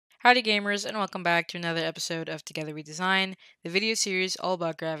Howdy gamers, and welcome back to another episode of Together We Design, the video series all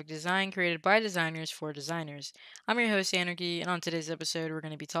about graphic design created by designers for designers. I'm your host Anarchy, and on today's episode we're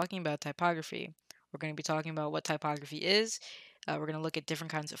going to be talking about typography. We're going to be talking about what typography is, we're going to look at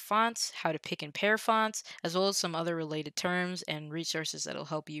different kinds of fonts, how to pick and pair fonts, as well as some other related terms and resources that will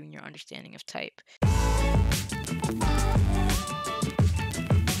help you in your understanding of type.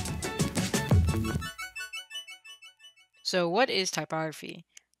 So what is typography?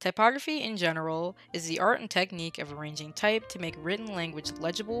 Typography in general is the art and technique of arranging type to make written language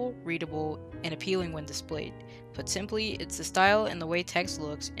legible, readable, and appealing when displayed. Put simply, it's the style and the way text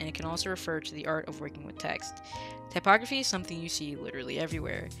looks, and it can also refer to the art of working with text. Typography is something you see literally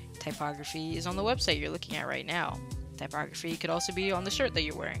everywhere. Typography is on the website you're looking at right now. Typography could also be on the shirt that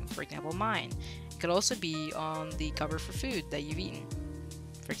you're wearing, for example mine. It could also be on the cover for food that you've eaten.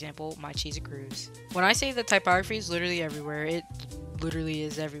 For example, my cheese and grooves. When I say that typography is literally everywhere, it literally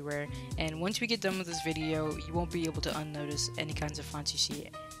is everywhere, and once we get done with this video, you won't be able to unnotice any kinds of fonts you see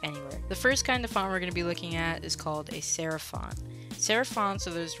anywhere. The first kind of font we're going to be looking at is called a serif font. Serif fonts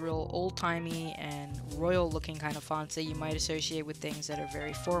are those real old-timey and royal-looking kind of fonts that you might associate with things that are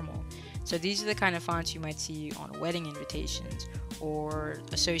very formal. So these are the kind of fonts you might see on wedding invitations or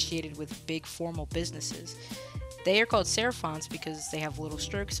associated with big formal businesses. They are called serif fonts because they have little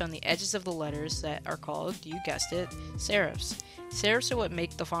strokes on the edges of the letters that are called, you guessed it, serifs. Serifs are what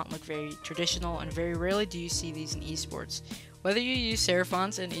make the font look very traditional, and very rarely do you see these in esports. Whether you use serif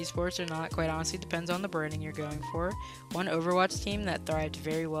fonts in esports or not, quite honestly, depends on the branding you're going for. One Overwatch team that thrived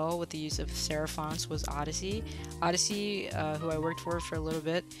very well with the use of serif fonts was Odyssey. Odyssey, who I worked for a little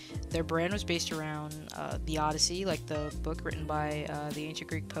bit, their brand was based around the Odyssey, like the book written by the ancient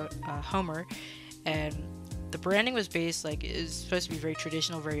Greek poet Homer, and the branding was based, is supposed to be very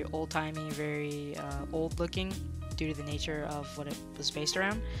traditional, very old-timey, very old-looking due to the nature of what it was based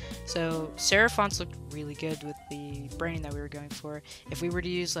around. So serif fonts looked really good with the branding that we were going for. If we were to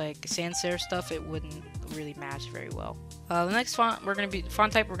use sans serif stuff, it wouldn't really match very well. The next font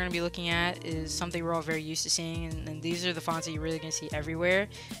type we're going to be looking at is something we're all very used to seeing, and these are the fonts that you're really going to see everywhere.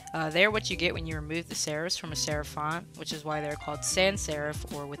 They're what you get when you remove the serifs from a serif font, which is why they're called sans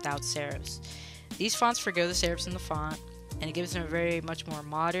serif or without serifs. These fonts forgo the serifs in the font, and it gives them a very much more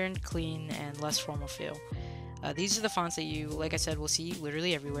modern, clean, and less formal feel. These are the fonts that you, like I said, will see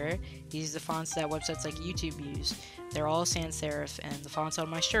literally everywhere. These are the fonts that websites like YouTube use. They're all sans serif, and the fonts on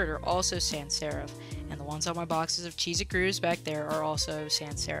my shirt are also sans serif, and the ones on my boxes of cheese and grooves back there are also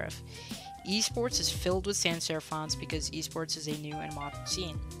sans serif. Esports is filled with sans serif fonts because esports is a new and modern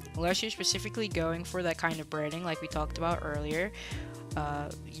scene. Unless you're specifically going for that kind of branding like we talked about earlier,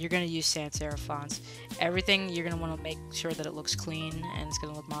 you're going to use sans serif fonts. Everything you're going to want to make sure that it looks clean and it's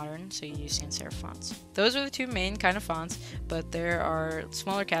going to look modern, so you use sans serif fonts. Those are the two main kind of fonts, but there are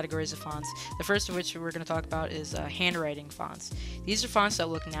smaller categories of fonts. The first of which we're going to talk about is handwriting fonts. These are fonts that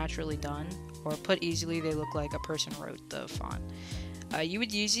look naturally done, or put easily, they look like a person wrote the font. You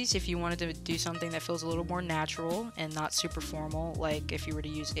would use these if you wanted to do something that feels a little more natural and not super formal, like if you were to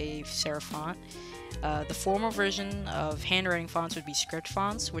use a serif font. The formal version of handwriting fonts would be script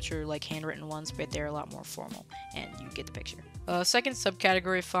fonts, which are like handwritten ones, but they're a lot more formal, and you get the picture. Second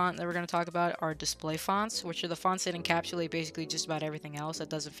subcategory of font that we're going to talk about are display fonts, which are the fonts that encapsulate basically just about everything else that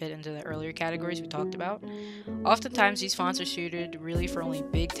doesn't fit into the earlier categories we talked about. Oftentimes, these fonts are suited really for only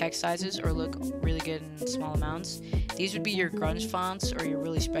big text sizes or look really good in small amounts. These would be your grunge fonts, or your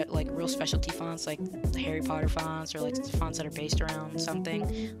really real specialty fonts like the Harry Potter fonts, or like fonts that are based around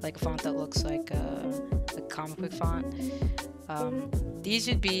something, like a font that looks like a comic book font. These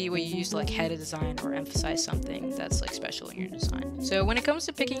would be what you use to head a design or emphasize something that's special in your design. So when it comes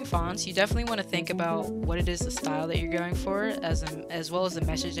to picking fonts, you definitely want to think about what it is, the style that you're going for, as well as the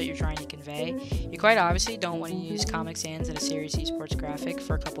message that you're trying to convey. You quite obviously don't want to use Comic Sans in a serious esports graphic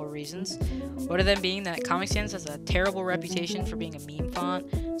for a couple of reasons. One of them being that Comic Sans has a terrible reputation for being a meme font.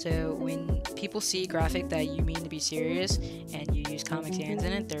 So when people see a graphic that you mean to be serious and you use Comic Sans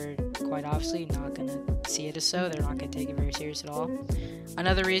in it, they're quite obviously not going to see it as so. They're not going to take it very serious at all.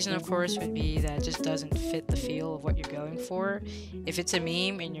 Another reason, of course, would be that it just doesn't fit the feel of what you're going for. If it's a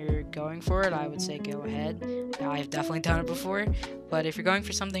meme and you're going for it, I would say go ahead. I've definitely done it before. But if you're going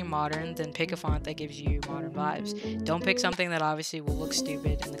for something modern, then pick a font that gives you modern vibes. Don't pick something that obviously will look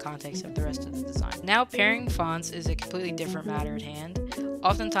stupid in the context of the rest of the design. Now, pairing fonts is a completely different matter at hand.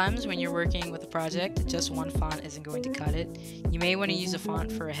 Oftentimes, when you're working with a project, just one font isn't going to cut it. You may want to use a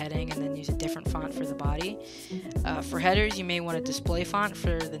font for a heading and then use a different font for the body. For headers, you may want a display font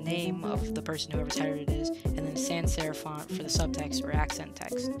for the name of the person, whoever's header it is, and then a sans serif font for the subtext or accent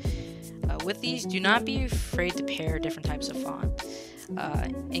text. With these, do not be afraid to pair different types of font.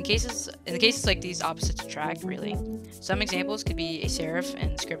 In the cases like these, opposites attract, really. Some examples could be a serif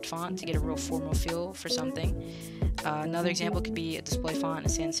and script font to get a real formal feel for something. Another example could be a display font and a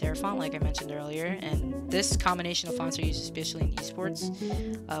sans serif font, like I mentioned earlier, and this combination of fonts are used especially in esports.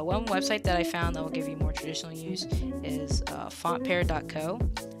 One website that I found that will give you more traditional use is fontpair.co,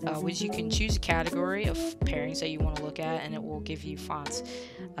 which you can choose a category of pairings that you want to look at, and it will give you fonts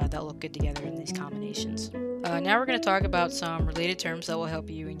that look good together in these combinations. Now we're going to talk about some related terms that will help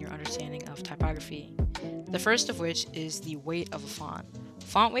you in your understanding of typography. The first of which is the weight of a font.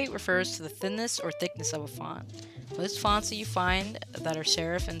 Font weight refers to the thinness or thickness of a font. Most fonts that you find that are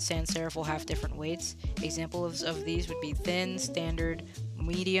serif and sans serif will have different weights. Examples of these would be thin, standard,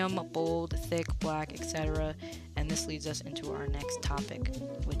 medium, bold, thick, black, etc. And this leads us into our next topic,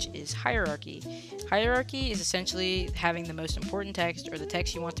 which is hierarchy. Hierarchy is essentially having the most important text, or the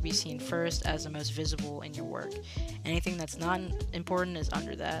text you want to be seen first, as the most visible in your work. Anything that's not important is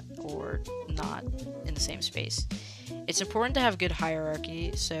under that, or not in the same space. It's important to have good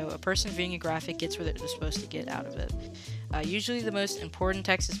hierarchy so a person viewing a graphic gets what they're supposed to get out of it. Usually the most important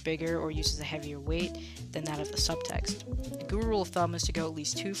text is bigger or uses a heavier weight than that of the subtext. A good rule of thumb is to go at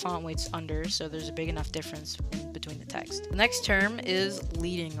least 2 font weights under, so there's a big enough difference in between the text. The next term is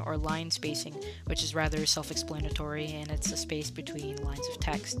leading or line spacing, which is rather self-explanatory, and it's a space between lines of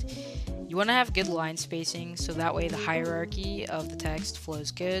text. You want to have good line spacing so that way the hierarchy of the text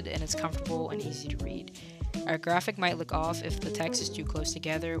flows good and it's comfortable and easy to read. Our graphic might look off if the text is too close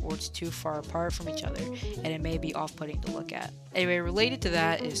together or it's too far apart from each other, and it may be off-putting to look at. Anyway, related to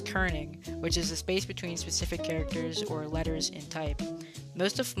that is kerning, which is the space between specific characters or letters in type.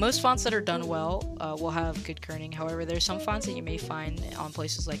 Most fonts that are done well will have good kerning. However, there's some fonts that you may find on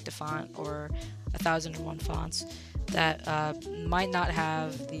places like DaFont or 1001 Fonts that might not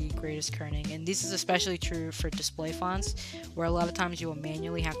have the greatest kerning, and this is especially true for display fonts, where a lot of times you will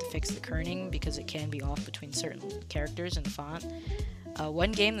manually have to fix the kerning because it can be off between certain characters in the font.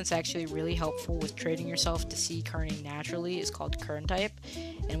 One game that's actually really helpful with training yourself to see kerning naturally is called KernType,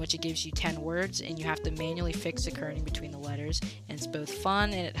 in which it gives you 10 words and you have to manually fix the kerning between the letters, and it's both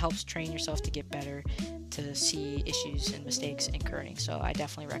fun and it helps train yourself to get better to see issues and mistakes in kerning, so I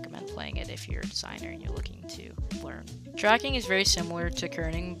definitely recommend playing it if you're a designer and you're looking to learn. Tracking is very similar to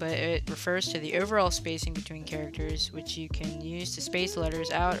kerning, but it refers to the overall spacing between characters, which you can use to space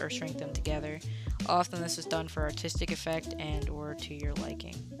letters out or shrink them together. Often this is done for artistic effect and or to your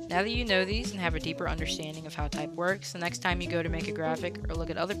liking. Now that you know these and have a deeper understanding of how type works, the next time you go to make a graphic or look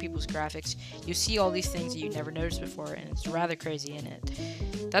at other people's graphics, you see all these things that you never noticed before, and it's rather crazy, isn't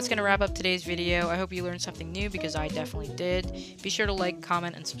it? That's going to wrap up today's video. I hope you learned something new because I definitely did. Be sure to like,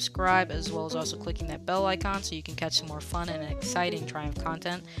 comment, and subscribe, as well as also clicking that bell icon so you can catch some more fun and exciting Triumph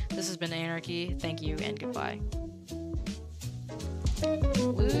content. This has been Anarchy. Thank you and goodbye.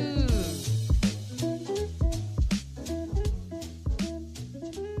 Woo!